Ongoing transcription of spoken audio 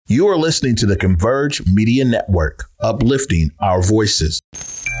You are listening to the Converge Media Network, uplifting our voices.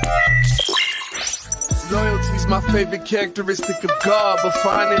 Loyalty's my favorite characteristic of God, but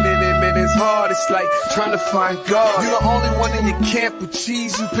finding it in it is hard. It's like trying to find God. You're the only one in your camp with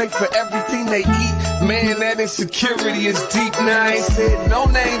cheese. You pay for everything they eat. Man, that insecurity is deep. Now I ain't said no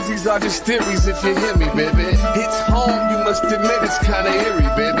names. These are just theories. If you hear me, baby, hits home. You must admit it's kind of eerie,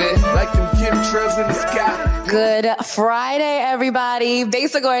 baby. Like them chemtrails in the sky. Good Friday, everybody.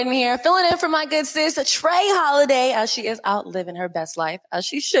 Besa Gordon here, filling in for my good sis, Trae Holiday, as she is out living her best life, as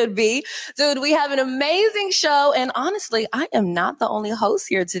she should be. Dude, we have an amazing show, and honestly, I am not the only host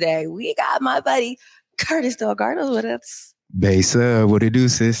here today. We got my buddy, Curtis Delgardo, with us. Besa, what it do,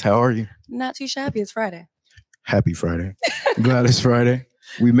 sis? How are you? Not too shabby. It's Friday. Happy Friday. Glad it's Friday.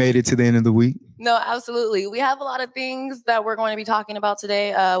 We made it to the end of the week. No, absolutely. We have a lot of things that we're going to be talking about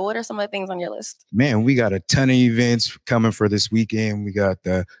today. What are some of the things on your list? Man, we got a ton of events coming for this weekend. We got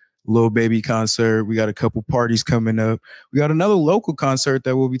the Lil Baby concert. We got a couple parties coming up. We got another local concert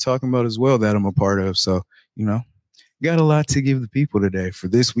that we'll be talking about as well that I'm a part of. So, you know, got a lot to give the people today for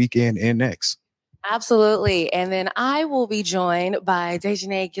this weekend and next. Absolutely. And then I will be joined by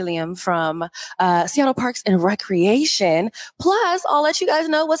Deja'Nay Gilliam from Seattle Parks and Recreation. Plus, I'll let you guys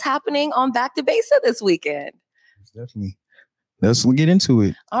know what's happening on Back to Besa this weekend. Definitely. Let's get into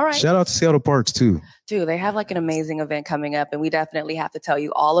it. All right. Shout out to Seattle Parks, too. Dude, they have like an amazing event coming up, and we definitely have to tell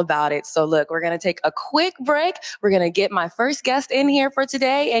you all about it. So look, we're going to take a quick break. We're going to get my first guest in here for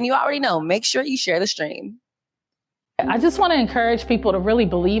today. And you already know, make sure you share the stream. I just want to encourage people to really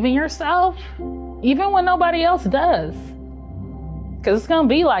believe in yourself, even when nobody else does. Because it's going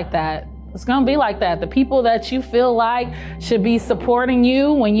to be like that. It's going to be like that. The people that you feel like should be supporting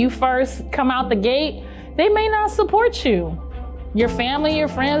you when you first come out the gate, they may not support you. Your family, your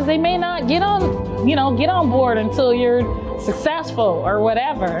friends, they may not get on board until you're successful or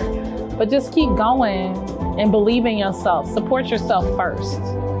whatever. But just keep going and believe in yourself. Support yourself first,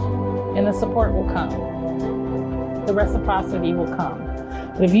 and the support will come. The reciprocity will come.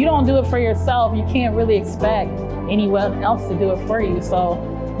 But if you don't do it for yourself, you can't really expect anyone else to do it for you. So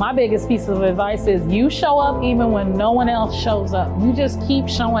my biggest piece of advice is you show up even when no one else shows up. You just keep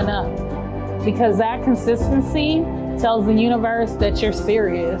showing up, because that consistency tells the universe that you're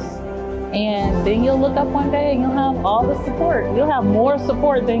serious. And then you'll look up one day and you'll have all the support. You'll have more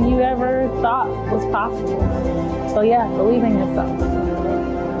support than you ever thought was possible. So yeah, believe in yourself.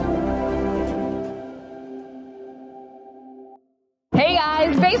 Hey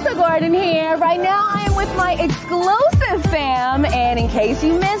guys, Besa Gordon here. Right now I am with my exclusive fam, and in case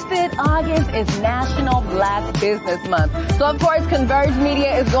you missed it, August is National Black Business Month. So of course, Converge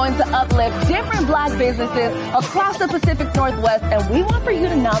Media is going to uplift different Black businesses across the Pacific Northwest, and we want for you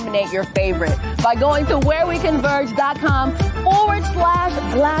to nominate your favorite by going to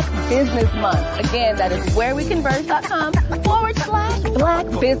whereweconverge.com/Black Business Month. Again, that is whereweconverge.com/Black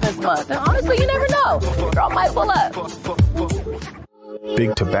Business Month. And honestly, you never know. Girl might pull up.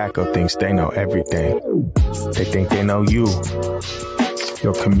 Big Tobacco thinks they know everything. They think they know you,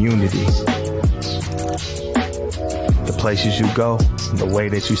 your community, the places you go, the way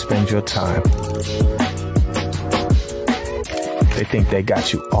that you spend your time. They think they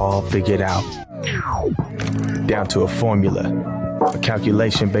got you all figured out, down to a formula, a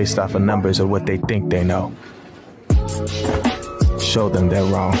calculation based off of numbers of what they think they know. Show them they're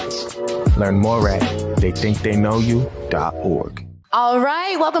wrong. Learn more at theythinktheyknowyou.org. All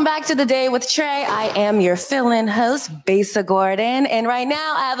right, welcome back to The Day with Trae. I am your fill-in host, Besa Gordon. And right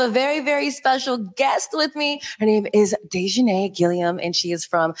now I have a very, very special guest with me. Her name is Deja'Nay Gilliam, and she is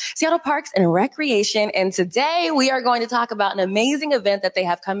from Seattle Parks and Recreation. And today we are going to talk about an amazing event that they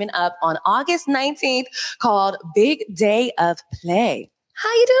have coming up on August 19th called Big Day of Play.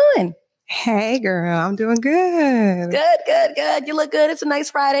 How you doing? Hey, girl, I'm doing good. Good. You look good. It's a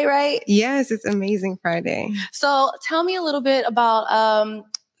nice Friday, right? Yes, it's amazing Friday. So tell me a little bit about,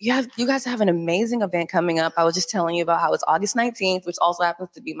 you guys have an amazing event coming up. I was just telling you about how it's August 19th, which also happens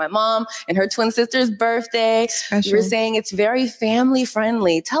to be my mom and her twin sister's birthday. Special. You were saying it's very family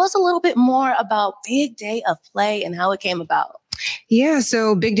friendly. Tell us a little bit more about Big Day of Play and how it came about. Yeah,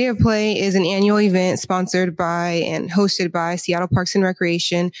 so Big Day of Play is an annual event sponsored by and hosted by Seattle Parks and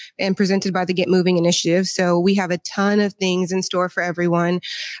Recreation and presented by the Get Moving Initiative. So we have a ton of things in store for everyone.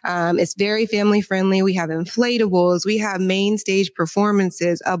 It's very family friendly. We have inflatables. We have main stage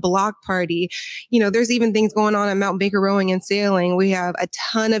performances, a block party. You know, there's even things going on at Mount Baker Rowing and Sailing. We have a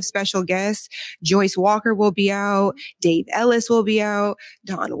ton of special guests. Joyce Walker will be out. Dave Ellis will be out.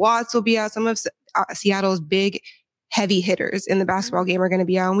 Don Watts will be out. Some of Seattle's big heavy hitters in the basketball game are going to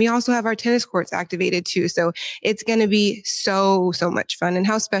be out. And we also have our tennis courts activated too. So it's going to be so much fun. And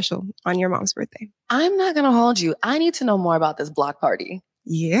how special on your mom's birthday. I'm not going to hold you. I need to know more about this block party.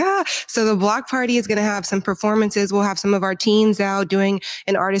 Yeah. So the block party is going to have some performances. We'll have some of our teens out doing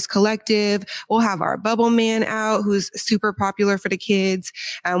an artist collective. We'll have our Bubble Man out, who's super popular for the kids.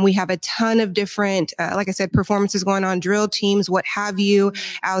 We have a ton of different, like I said, performances going on, drill teams, what have you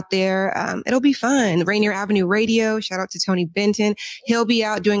out there. It'll be fun. Rainier Avenue Radio. Shout out to Tony Benton. He'll be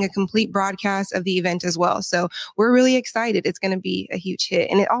out doing a complete broadcast of the event as well. So we're really excited. It's going to be a huge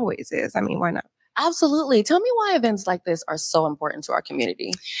hit, and it always is. I mean, why not? Absolutely. Tell me why events like this are so important to our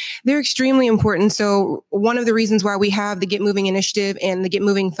community. They're extremely important. So one of the reasons why we have the Get Moving initiative and the Get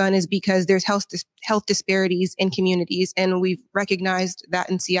Moving Fund is because there's health disparities in communities, and we've recognized that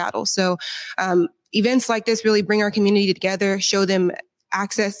in Seattle. So events like this really bring our community together, show them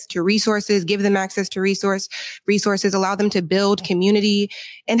access to resources, give them access to resources, allow them to build community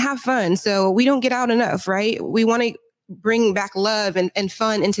and have fun. So we don't get out enough, right? We want to bring back love and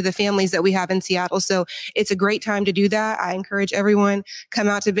fun into the families that we have in Seattle. So it's a great time to do that. I encourage everyone, come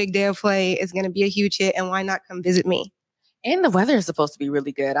out to Big Day of Play. It's going to be a huge hit, and why not come visit me? And the weather is supposed to be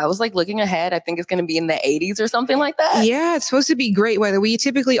really good. I was like looking ahead. I think it's going to be in the 80s or something like that. Yeah, it's supposed to be great weather. We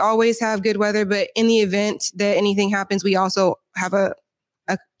typically always have good weather, but in the event that anything happens, we also have a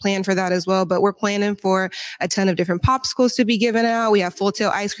plan for that as well. But we're planning for a ton of different popsicles to be given out. We have Full Tail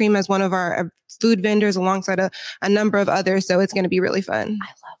Ice Cream as one of our food vendors alongside a number of others. So it's going to be really fun. I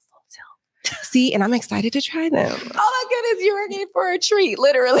love Full Tail. See, and I'm excited to try them. Oh my goodness, you were in for a treat,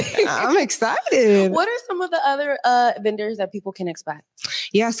 literally. I'm excited. What are some of the other vendors that people can expect?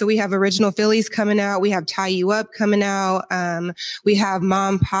 Yeah, so we have Original Phillies coming out. We have Tie You Up coming out. We have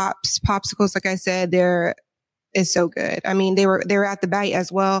Mom Pops popsicles. Like I said, is so good. I mean, they were at the bite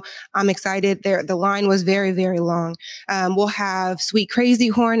as well. I'm excited. The line was very, very long. We'll have Sweet Crazy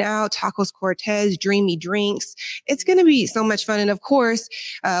Horn out, Tacos Cortez, Dreamy Drinks. It's going to be so much fun. And of course,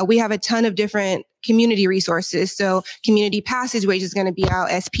 we have a ton of different community resources. So Community Passageway is going to be out.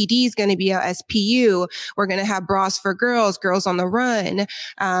 SPD is going to be out. SPU. We're going to have Bras for Girls, Girls on the Run.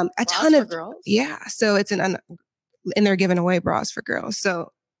 Ton of girls. Yeah. So it's and they're giving away bras for girls.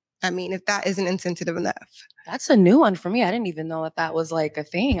 So, I mean, if that isn't insensitive enough. That's a new one for me. I didn't even know that was like a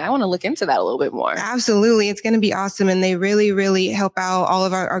thing. I want to look into that a little bit more. Absolutely. It's going to be awesome. And they really, really help out all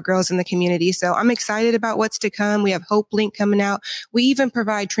of our girls in the community. So I'm excited about what's to come. We have Hope Link coming out. We even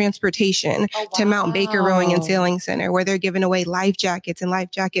provide transportation to Mount Baker Rowing and Sailing Center, where they're giving away life jackets and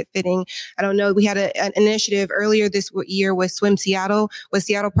life jacket fitting. I don't know. We had an initiative earlier this year with Swim Seattle, with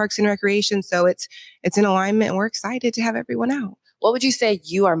Seattle Parks and Recreation. So it's in alignment, and we're excited to have everyone out. What would you say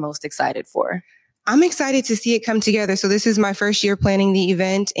you are most excited for? I'm excited to see it come together. So this is my first year planning the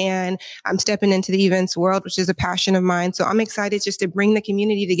event, and I'm stepping into the events world, which is a passion of mine. So I'm excited just to bring the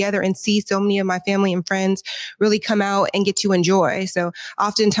community together and see so many of my family and friends really come out and get to enjoy. So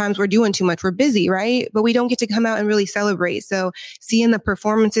oftentimes we're doing too much. We're busy, right? But we don't get to come out and really celebrate. So seeing the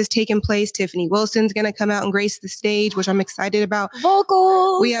performances taking place, Tiffany Wilson's going to come out and grace the stage, which I'm excited about.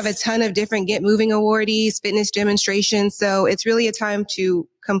 Vocals. We have a ton of different Get Moving awardees, fitness demonstrations. So it's really a time to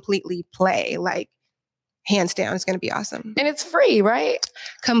completely play, like hands down. It's going to be awesome. And it's free, right?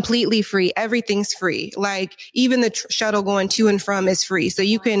 Completely free. Everything's free. Like even the shuttle going to and from is free. So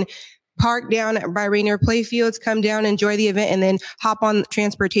you can park down by Rainier Playfields, come down, enjoy the event, and then hop on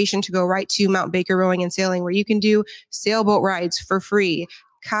transportation to go right to Mount Baker Rowing and Sailing, where you can do sailboat rides for free,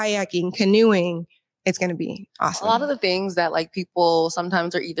 kayaking, canoeing. It's going to be awesome. A lot of the things that like people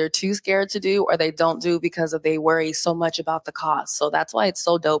sometimes are either too scared to do or they don't do because they worry so much about the cost. So that's why it's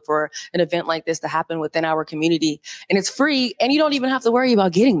so dope for an event like this to happen within our community. And it's free, and you don't even have to worry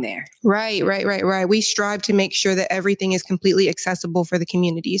about getting there. Right. We strive to make sure that everything is completely accessible for the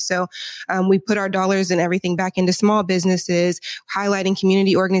community. So we put our dollars and everything back into small businesses, highlighting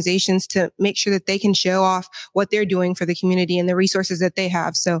community organizations to make sure that they can show off what they're doing for the community and the resources that they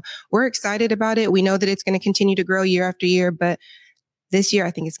have. So we're excited about it. We know that it's going to continue to grow year after year, but this year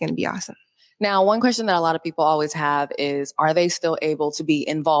I think it's going to be awesome. Now, one question that a lot of people always have is, are they still able to be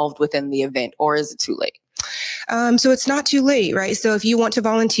involved within the event, or is it too late? So it's not too late, right? So if you want to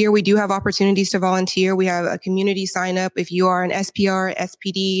volunteer, we do have opportunities to volunteer. We have a community sign up. If you are an SPR,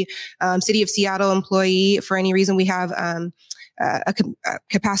 SPD, City of Seattle employee, for any reason, we have a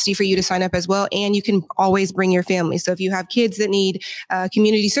capacity for you to sign up as well. And you can always bring your family. So if you have kids that need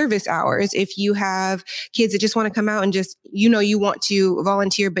community service hours, if you have kids that just want to come out and just, you want to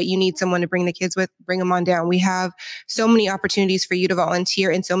volunteer, but you need someone to bring the kids with, bring them on down. We have so many opportunities for you to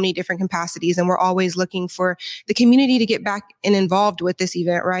volunteer in so many different capacities. And we're always looking for the community to get back and involved with this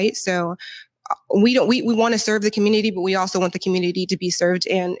event, right? So we want to serve the community, but we also want the community to be served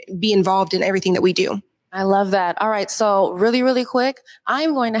and be involved in everything that we do. I love that. All right. So really, really quick,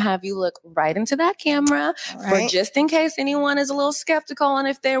 I'm going to have you look right into that camera for just in case anyone is a little skeptical on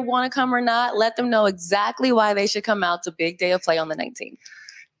if they want to come or not. Let them know exactly why they should come out to Big Day of Play on the 19th.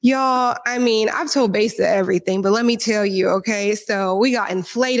 Y'all, I mean, I've told Besa everything, but let me tell you, okay? So we got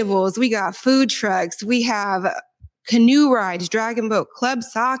inflatables, we got food trucks, we have canoe rides, dragon boat, club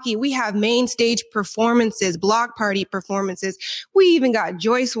sake. We have main stage performances, block party performances. We even got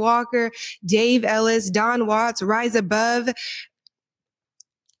Joyce Walker, Dave Ellis, Don Watts, Rise Above.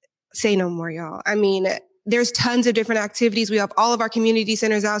 Say no more, y'all. I mean, there's tons of different activities. We have all of our community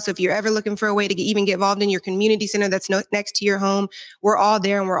centers out. So if you're ever looking for a way to even get involved in your community center that's next to your home, we're all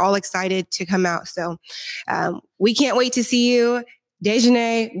there and we're all excited to come out. So we can't wait to see you.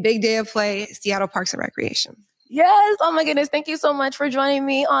 Deja'Nay, Big Day of Play, Seattle Parks and Recreation. Yes. Oh my goodness. Thank you so much for joining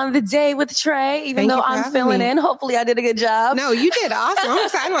me on the day with Trae. Even though I'm filling in, hopefully I did a good job. No, you did awesome. I'm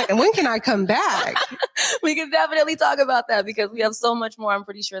excited. Like, when can I come back? We can definitely talk about that because we have so much more I'm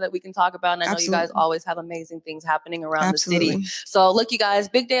pretty sure that we can talk about. And I know you guys always have amazing things happening around the city. So look, you guys,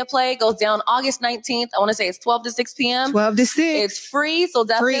 Big Day of Play goes down August 19th. I want to say it's 12 to 6 p.m. 12 to 6. It's free. So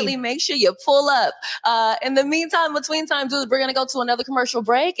definitely make sure you pull up. In the meantime, between time, dude, we're going to go to another commercial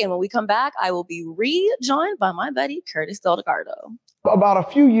break. And when we come back, I will be rejoined by my buddy, Curtis Delgardo. About a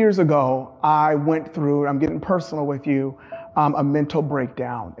few years ago, I went through, I'm getting personal with you, a mental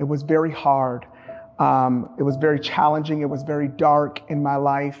breakdown. It was very hard. It was very challenging. It was very dark in my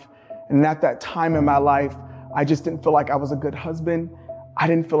life. And at that time in my life, I just didn't feel like I was a good husband. I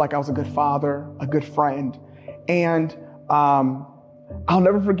didn't feel like I was a good father, a good friend. And I'll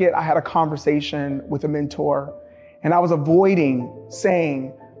never forget, I had a conversation with a mentor, and I was avoiding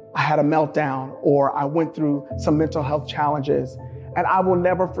saying I had a meltdown or I went through some mental health challenges. And I will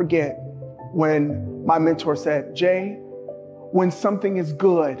never forget when my mentor said, Jay, when something is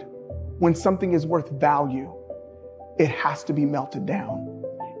good, when something is worth value, it has to be melted down.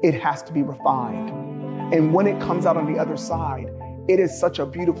 It has to be refined. And when it comes out on the other side, it is such a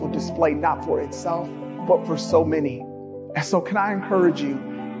beautiful display, not for itself, but for so many. And so can I encourage you,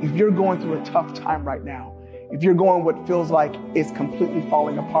 if you're going through a tough time right now, if you're going what feels like it's completely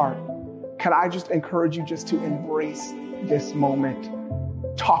falling apart, can I just encourage you just to embrace this moment?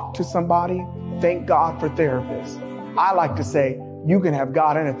 Talk to somebody. Thank God for therapists. I like to say you can have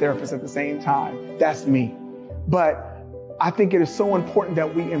God and a therapist at the same time. That's me. But I think it is so important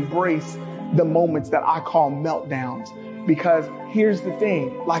that we embrace the moments that I call meltdowns, because here's the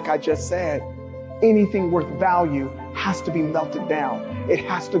thing, like I just said, anything worth value has to be melted down. It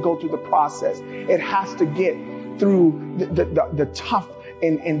has to go through the process. It has to get through the tough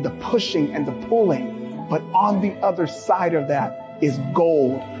and the pushing and the pulling. But on the other side of that is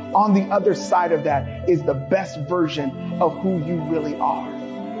gold. On the other side of that is the best version of who you really are.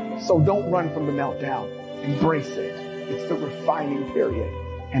 So don't run from the meltdown. Embrace it. It's the refining period.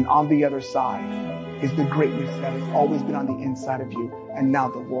 And on the other side is the greatness that has always been on the inside of you. And now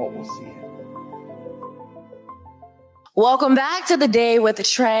the world will see it. Welcome back to the day with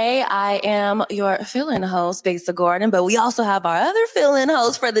Trae. I am your fill-in host, Besa Gordon, but we also have our other fill-in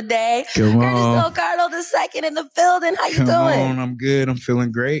host for the day, Curtis Delgardo II in the building. How you doing? I'm good. I'm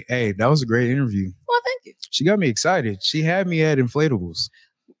feeling great. Hey, that was a great interview. Well, thank you. She got me excited. She had me at inflatables.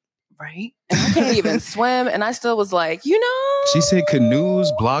 Right? And I can't even swim, and I still was like, She said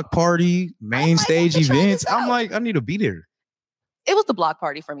canoes, block party, main stage events. I'm like, I need to be there. It was the block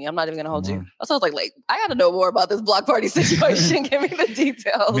party for me. I'm not even going to hold you. So I was like, I got to know more about this block party situation. Give me the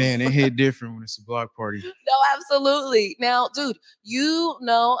details. Man, it hit different when it's a block party. No, absolutely. Now, dude, you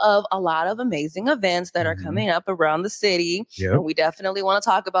know of a lot of amazing events that are coming up around the city. Yep. And we definitely want to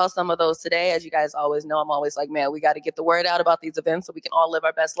talk about some of those today. As you guys always know, I'm always like, man, we got to get the word out about these events so we can all live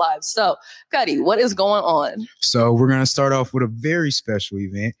our best lives. So, Cuddy, what is going on? So we're going to start off with a very special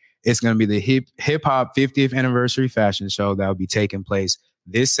event. It's going to be the Hip Hop 50th Anniversary Fashion Show that will be taking place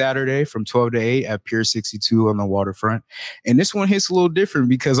this Saturday from 12 to 8 at Pier 62 on the waterfront. And this one hits a little different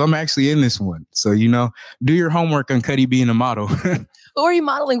because I'm actually in this one. So, do your homework on Cuddy being a model. Who are you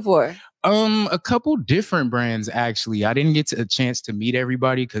modeling for? A couple different brands, actually. I didn't get a chance to meet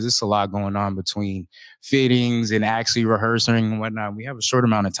everybody because it's a lot going on between fittings and actually rehearsing and whatnot. We have a short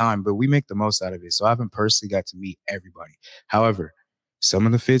amount of time, but we make the most out of it. So I haven't personally got to meet everybody. However, some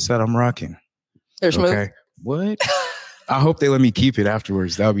of the fits that I'm rocking. They're smooth. Okay. What? I hope they let me keep it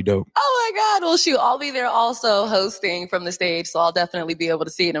afterwards. That would be dope. Oh my God. Well, shoot, I'll be there also hosting from the stage. So I'll definitely be able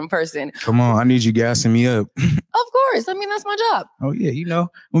to see it in person. Come on. I need you gassing me up. Of course. I mean, that's my job. Oh yeah. I'm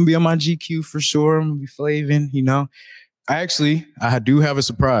going to be on my GQ for sure. I'm going to be flaving, I do have a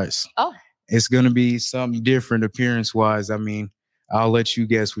surprise. Oh. It's going to be something different appearance-wise. I mean, I'll let you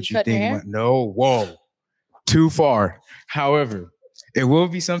guess what you think. No, whoa, too far. However, it will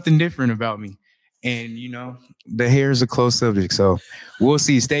be something different about me. And, you know, the hair is a close subject. So we'll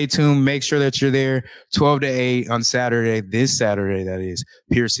see. Stay tuned. Make sure that you're there 12 to 8 on Saturday. This Saturday, that is,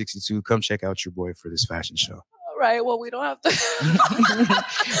 Pier 62. Come check out your boy for this fashion show. All right. Well, we don't have to.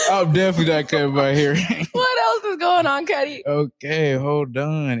 I'm definitely not cutting my hair. What else is going on, Cuddy? Okay, hold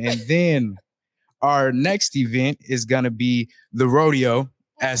on. And then our next event is going to be the rodeo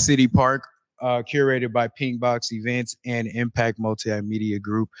at City Park, curated by Pink Box Events and Impact Multimedia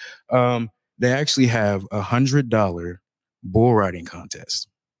Group. They actually have $100 bull riding contest.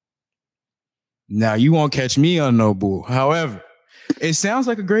 Now, you won't catch me on no bull. However, it sounds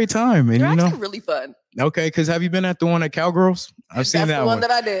like a great time. And, They're actually really fun. Okay, because have you been at the one at Cowgirls? I've seen that one.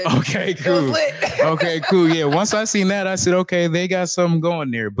 That's the one that I did. Okay, cool. Okay, cool. Yeah, once I seen that, I said, okay, they got something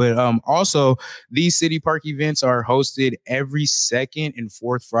going there. But also, these City Park events are hosted every second and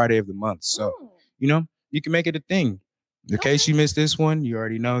fourth Friday of the month. So, you know, you can make it a thing. In case you missed this one, you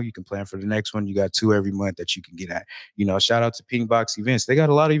already know you can plan for the next one. You got 2 every month that you can get at. You know, shout out to Pink Box Events. They got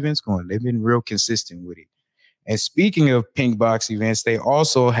a lot of events going. They've been real consistent with it. And speaking of Pink Box Events, they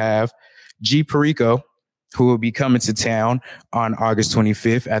also have G Perico, who will be coming to town on August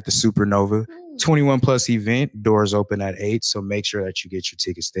 25th at the Supernova 21 plus event. Doors open at 8. So make sure that you get your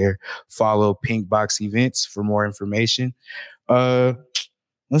tickets there. Follow Pink Box Events for more information.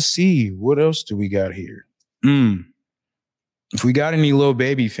 Let's see. What else do we got here? If we got any Lil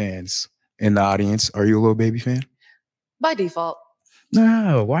Baby fans in the audience, are you a Lil Baby fan? By default.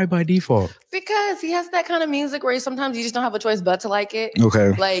 No, why by default? Because he has that kind of music where sometimes you just don't have a choice but to like it.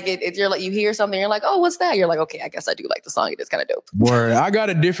 Okay. Like you're like, you hear something, you're like, oh, what's that? You're like, okay, I guess I do like the song. It is kind of dope. Word. I got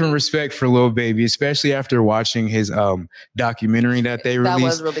a different respect for Lil Baby, especially after watching his documentary that they released. That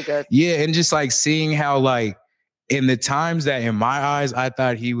was really good. Yeah, and just like seeing how like in the times that in my eyes I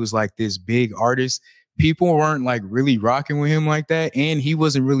thought he was like this big artist, people weren't like really rocking with him like that. And he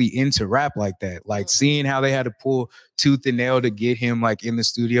wasn't really into rap like that. Like seeing how they had to pull tooth and nail to get him like in the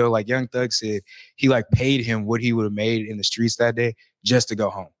studio. Like Young Thug said, he like paid him what he would have made in the streets that day just to go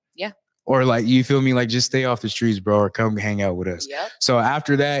home. Yeah. Or like, you feel me? Like just stay off the streets, bro, or come hang out with us. Yep. So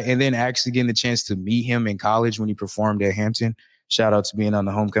after that, and then actually getting the chance to meet him in college when he performed at Hampton. Shout out to being on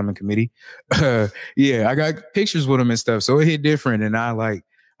the homecoming committee. Yeah, I got pictures with him and stuff. So it hit different. And I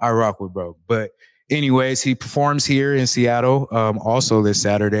rock with bro. But anyways, he performs here in Seattle also this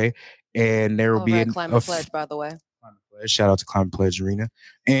Saturday. And there will be a Climate Pledge, by the way. Shout out to Climate Pledge Arena.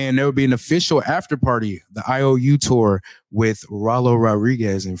 And there will be an official after party, the IOU tour with Rollo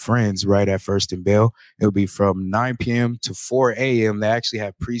Rodriguez and friends right at First and Bell. It'll be from 9 p.m. to 4 a.m. They actually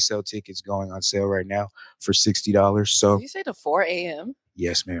have pre-sale tickets going on sale right now for $60. So did you say to 4 a.m.?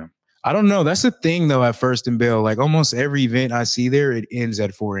 Yes, ma'am. I don't know. That's the thing though at First and Bell. Like almost every event I see there, it ends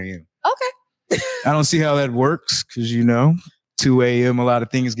at 4 a.m. Okay. I don't see how that works because, you know, 2 a.m. a lot of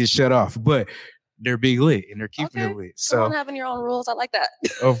things get shut off. But they're big lit and they're keeping it lit. So having your own rules. I like that.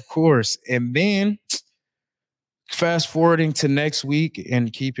 Of course. And then fast forwarding to next week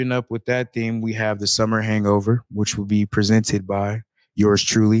and keeping up with that theme, we have the Summer Hangover, which will be presented by yours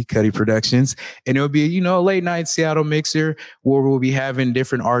truly, Cuddy Productions. And it'll be, you know, a late night Seattle mixer where we'll be having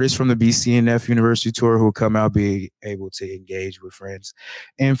different artists from the BCNF University Tour who will come out, be able to engage with friends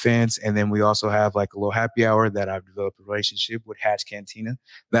and fans. And then we also have like a little happy hour that I've developed a relationship with Hatch Cantina.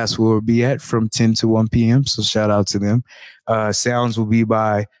 That's where we'll be at from 10 to 1 p.m. So shout out to them. Sounds will be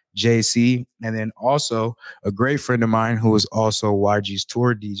by JC, and then also a great friend of mine who is also YG's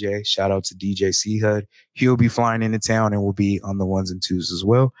tour DJ. Shout out to DJ C HUD. He'll be flying into town and will be on the 1s and 2s as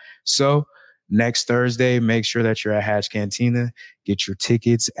well. So next Thursday, make sure that you're at Hatch Cantina. Get your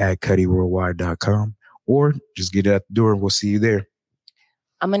tickets at cuddyworldwide.com or just get it at the door and we'll see you there.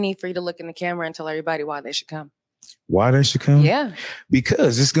 I'm gonna need for you to look in the camera and tell everybody why they should come. Why they should come? Yeah.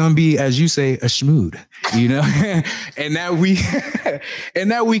 Because it's going to be, as you say, a schmood, you know? and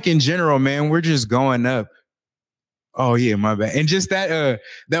that week in general, man, we're just going up. Oh yeah, my bad. And just that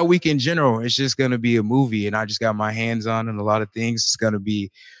week in general, it's just going to be a movie and I just got my hands on a lot of things. It's going to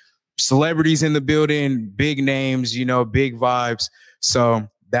be celebrities in the building, big names, you know, big vibes. So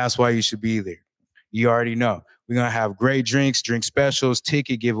that's why you should be there. You already know. We're going to have great drinks, drink specials,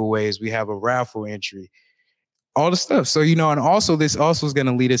 ticket giveaways. We have a raffle entry. All the stuff. So, you know, and also this also is going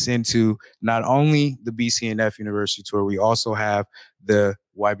to lead us into not only the BCNF University Tour, we also have the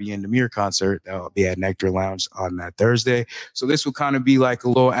YBN Demir concert that will be at Nectar Lounge on that Thursday. So this will kind of be like a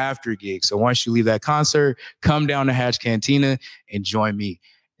little after gig. So once you leave that concert, come down to Hatch Cantina and join me.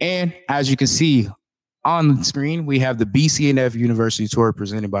 And as you can see on the screen, we have the BCNF University Tour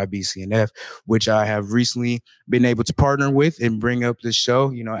presented by BCNF, which I have recently been able to partner with and bring up this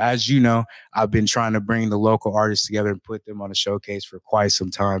show. You know, as you know, I've been trying to bring the local artists together and put them on a showcase for quite some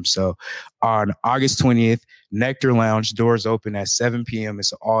time. So on August 20th, Nectar Lounge, doors open at 7 p.m.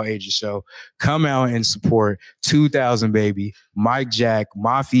 It's an all ages show. Come out and support 2000 Baby, Mike Jack,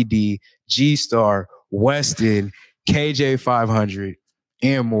 Mafi D, G Star, Weston, KJ 500,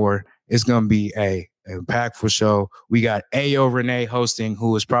 and more. It's going to be an impactful show. We got Ayo Renee hosting,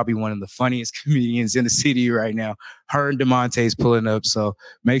 who is probably one of the funniest comedians in the city right now. Her and DeMonte's pulling up. So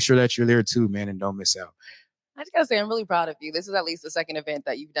make sure that you're there too, man, and don't miss out. I just gotta say, I'm really proud of you. This is at least the second event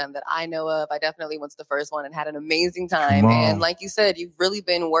that you've done that I know of. I definitely went to the first one and had an amazing time. And like you said, you've really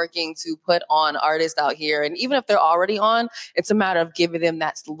been working to put on artists out here. And even if they're already on, it's a matter of giving them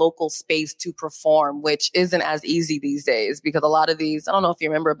that local space to perform, which isn't as easy these days because a lot of these, I don't know if you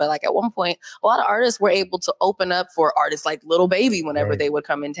remember, but like at one point, a lot of artists were able to open up for artists like Lil Baby whenever they would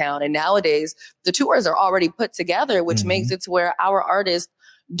come in town. And nowadays, the tours are already put together, which makes it to where our artists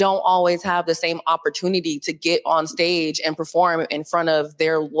don't always have the same opportunity to get on stage and perform in front of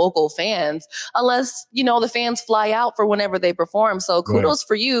their local fans unless, you know, the fans fly out for whenever they perform. So kudos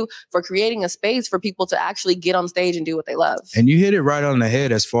for you for creating a space for people to actually get on stage and do what they love. And you hit it right on the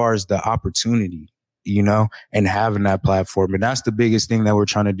head as far as the opportunity, you know, and having that platform. And that's the biggest thing that we're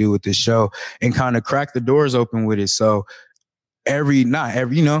trying to do with this show and kind of crack the doors open with it. So not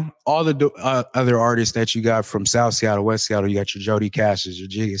every, you know, all the other artists that you got from South Seattle, West Seattle, you got your Jody Cashes, your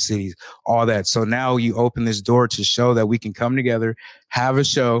Jigga Cities, all that. So now you open this door to show that we can come together, have a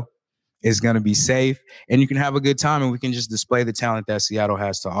show. It's going to be safe and you can have a good time and we can just display the talent that Seattle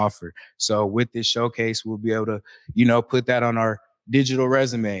has to offer. So with this showcase, we'll be able to, you know, put that on our digital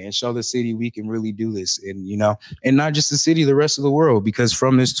resume and show the city we can really do this. And, you know, and not just the city, the rest of the world, because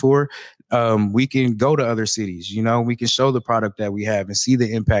from this tour, we can go to other cities, you know, we can show the product that we have and see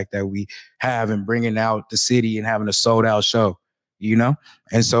the impact that we have and bringing out the city and having a sold out show, you know?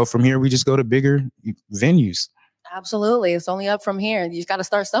 And so from here, we just go to bigger venues. Absolutely. It's only up from here. You got to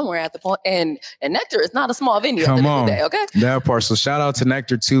start somewhere at the point. And Nectar is not a small venue. Come on. Day, okay. That part. So shout out to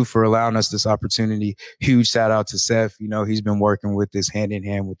Nectar too for allowing us this opportunity. Huge shout out to Seth. You know, he's been working with this hand in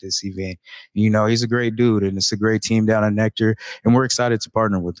hand with this event. You know, he's a great dude and it's a great team down at Nectar and we're excited to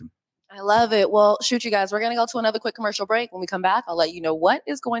partner with him. I love it. Well, shoot, you guys, we're going to go to another quick commercial break. When we come back, I'll let you know what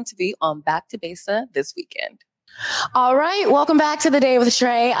is going to be on Back to Besa this weekend. All right. Welcome back to the Day with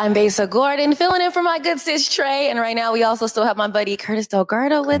Trae. I'm Besa Gordon, filling in for my good sis Trae. And right now we also still have my buddy Curtis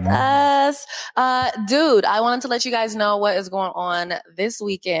Delgardo with us. Dude, I wanted to let you guys know what is going on this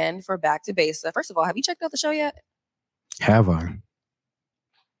weekend for Back to Besa. First of all, have you checked out the show yet? Have I?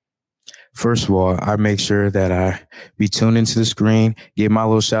 First of all, I make sure that I be tuned into the screen, give my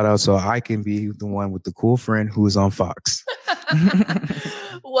little shout out so I can be the one with the cool friend who is on Fox.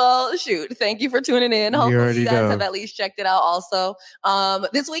 Well, shoot. Thank you for tuning in. Hopefully you guys have at least checked it out also.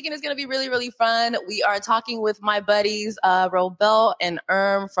 This weekend is going to be really, really fun. We are talking with my buddies, Robel and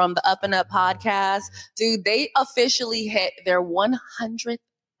from the Up and Up podcast. Dude, they officially hit their 100th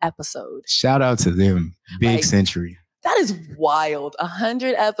episode. Shout out to them. Big century. That is wild.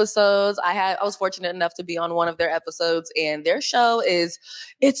 100 episodes. I was fortunate enough to be on one of their episodes and their show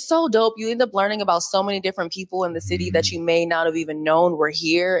it's so dope. You end up learning about so many different people in the city that you may not have even known were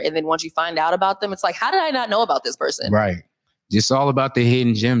here. And then once you find out about them, it's like, how did I not know about this person? Right. Just all about the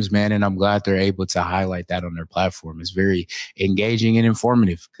hidden gems, man. And I'm glad they're able to highlight that on their platform. It's very engaging and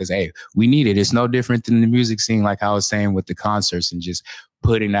informative because, hey, we need it. It's no different than the music scene, like I was saying with the concerts and just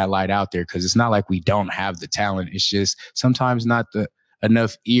putting that light out there because it's not like we don't have the talent. It's just sometimes not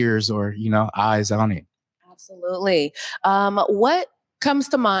enough ears or, you know, eyes on it. Absolutely. What comes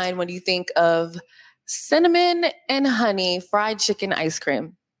to mind when you think of cinnamon and honey fried chicken ice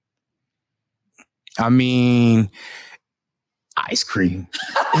cream? I mean, ice cream.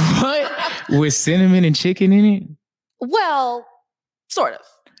 What? With cinnamon and chicken in it? Well, sort of.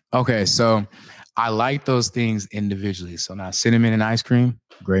 Okay, so I like those things individually. So now cinnamon and ice cream,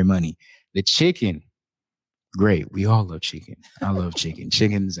 great money. The chicken, great. We all love chicken. I love chicken.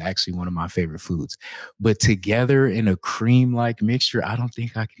 Chicken is actually one of my favorite foods. But together in a cream-like mixture, I don't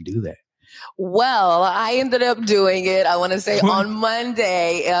think I can do that. Well, I ended up doing it, I want to say, on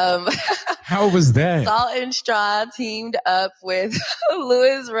Monday. How was that? Salt and Straw teamed up with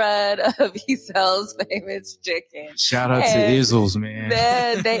Louis Rudd of He Sells Famous Chicken. Shout out to Izzles, man.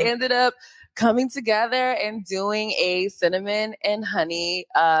 They ended up coming together and doing a cinnamon and honey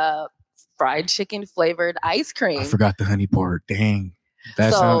fried chicken flavored ice cream. I forgot the honey part. Dang. I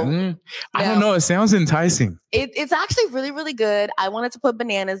don't know. It sounds enticing. It's actually really, really good. I wanted to put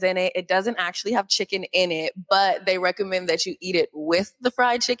bananas in it. It doesn't actually have chicken in it, but they recommend that you eat it with the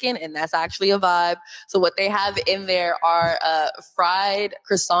fried chicken, and that's actually a vibe. So what they have in there are fried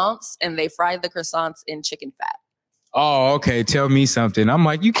croissants, and they fried the croissants in chicken fat. Oh, okay. Tell me something. I'm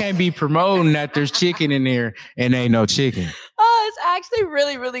like, you can't be promoting that there's chicken in there and ain't no chicken. Oh, it's actually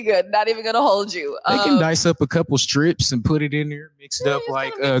really, really good. Not even going to hold you. They can dice up a couple strips and put it in there, mix it up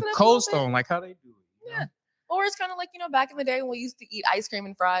like Cold Stone, like how they do it. Yeah. Or it's kind of like, back in the day when we used to eat ice cream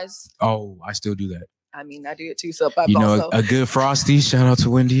and fries. Oh, I still do that. I mean, I do it too. So, a good Frosty. Shout out to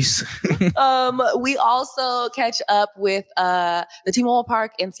Wendy's. We also catch up with the T-Mobile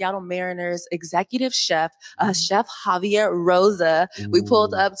Park and Seattle Mariners executive chef, Chef Javier Rosa. Ooh. We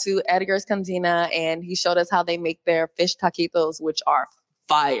pulled up to Edgar's Cantina, and he showed us how they make their fish taquitos, which are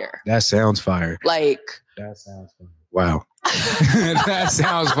fire. That sounds fire. That sounds fire. Wow. That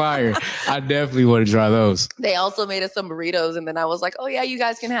sounds fire. I definitely want to try those. They also made us some burritos, and then I was like, oh yeah, you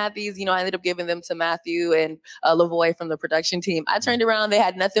guys can have these. I ended up giving them to Matthew and Lavoy from the production team. I turned around, they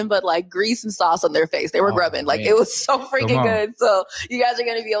had nothing but like grease and sauce on their face. They were grubbing. Like, it was so freaking good. So you guys are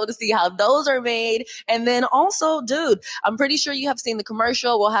going to be able to see how those are made. And then also, dude, I'm pretty sure you have seen the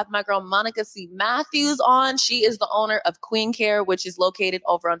commercial. We'll have my girl Monica C. Matthews on. She is the owner of Queen Care, which is located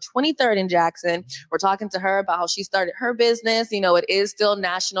over on 23rd in Jackson. We're talking to her about how she started her business. It is still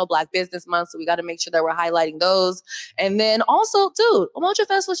National Black Business Month, so we got to make sure that we're highlighting those. And then also, dude, Mojo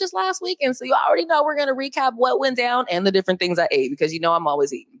Fest was just last weekend, so you already know we're going to recap what went down and the different things I ate, because I'm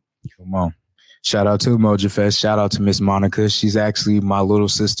always eating. Come on. Shout out to Mojo Fest. Shout out to Miss Monica. She's actually my little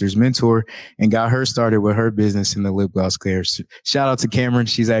sister's mentor and got her started with her business in the lip gloss care. Shout out to Cameron.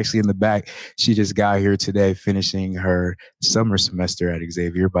 She's actually in the back. She just got here today, finishing her summer semester at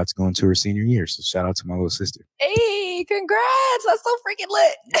Xavier, about to go into her senior year. So shout out to my little sister. Hey, congrats. That's so freaking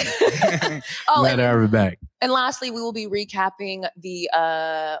lit. Glad to have her back. And lastly, we will be recapping the,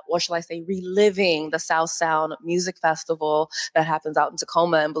 reliving the South Sound Music Festival that happens out in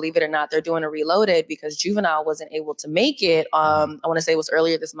Tacoma. And believe it or not, they're doing a Reloaded because Juvenile wasn't able to make it. I want to say it was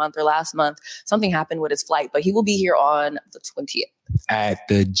earlier this month or last month. Something happened with his flight, but he will be here on the 20th. At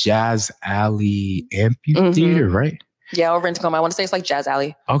the Jazz Alley Amphitheater, right? Yeah, over in Tacoma. I want to say it's like Jazz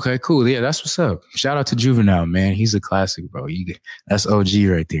Alley. Okay, cool. Yeah, that's what's up. Shout out to Juvenile, man. He's a classic, bro. That's OG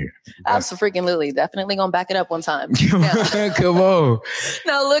right there. Absolutely. Definitely gonna back it up one time. Come on.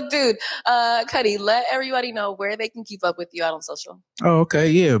 No, look, dude. Cuddy, let everybody know where they can keep up with you out on social. Oh, okay.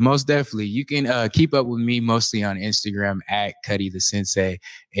 Yeah, most definitely. You can keep up with me mostly on Instagram at Cuddy the Sensei,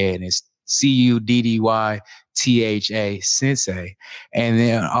 and it's CUDDYTHA Sensei. And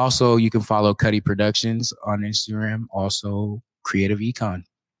then also you can follow Cuddy Productions on Instagram, also Creative Econ.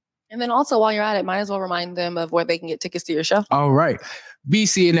 And then also while you're at it, might as well remind them of where they can get tickets to your show. All right.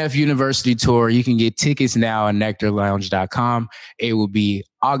 BCNF University Tour. You can get tickets now at nectarlounge.com. It will be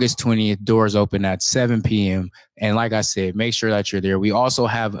August 20th. Doors open at 7 p.m. And like I said, make sure that you're there. We also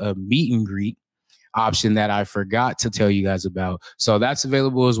have a meet and greet option that I forgot to tell you guys about. So that's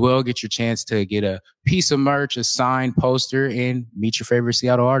available as well. Get your chance to get a piece of merch, a signed poster, and meet your favorite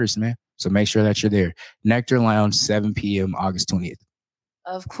Seattle artists, man. So make sure that you're there. Nectar Lounge, 7 p.m., August 20th.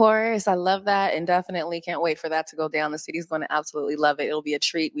 Of course. I love that and definitely can't wait for that to go down. The city's going to absolutely love it. It'll be a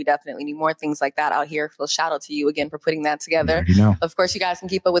treat. We definitely need more things like that out here. So shout out to you again for putting that together. Of course, you guys can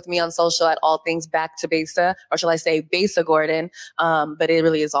keep up with me on social at All Things Back to Besa, or shall I say Besa Gordon. But it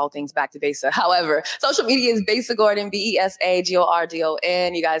really is All Things Back to Besa. However, social media is Besa Gordon,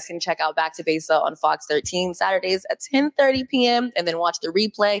 BESAGORDON. You guys can check out Back to Besa on Fox 13 Saturdays at 10:30 p.m. and then watch the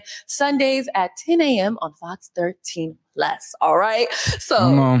replay Sundays at 10 a.m. on Fox 13 Plus. All right.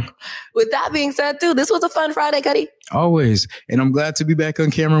 So with that being said, dude, this was a fun Friday, Cuddy. Always. And I'm glad to be back on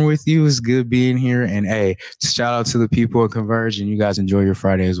camera with you. It's good being here. And hey, shout out to the people at Converge, and you guys enjoy your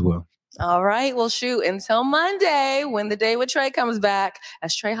Friday as well. All right. Well, shoot, until Monday, when the day with Trae comes back,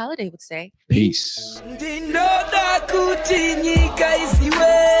 as Trae Holiday would say, peace.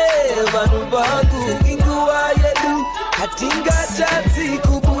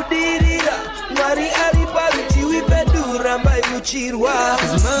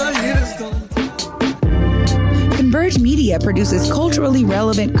 Converge Media produces culturally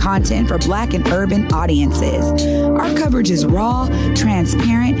relevant content for Black and urban audiences. Our coverage is raw,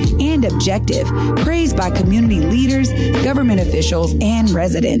 transparent, and objective, praised by community leaders, government officials, and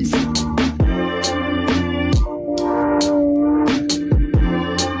residents.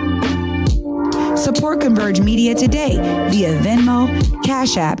 Support Converge Media today via Venmo,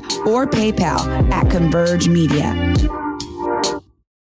 Cash App, or PayPal at Converge Media.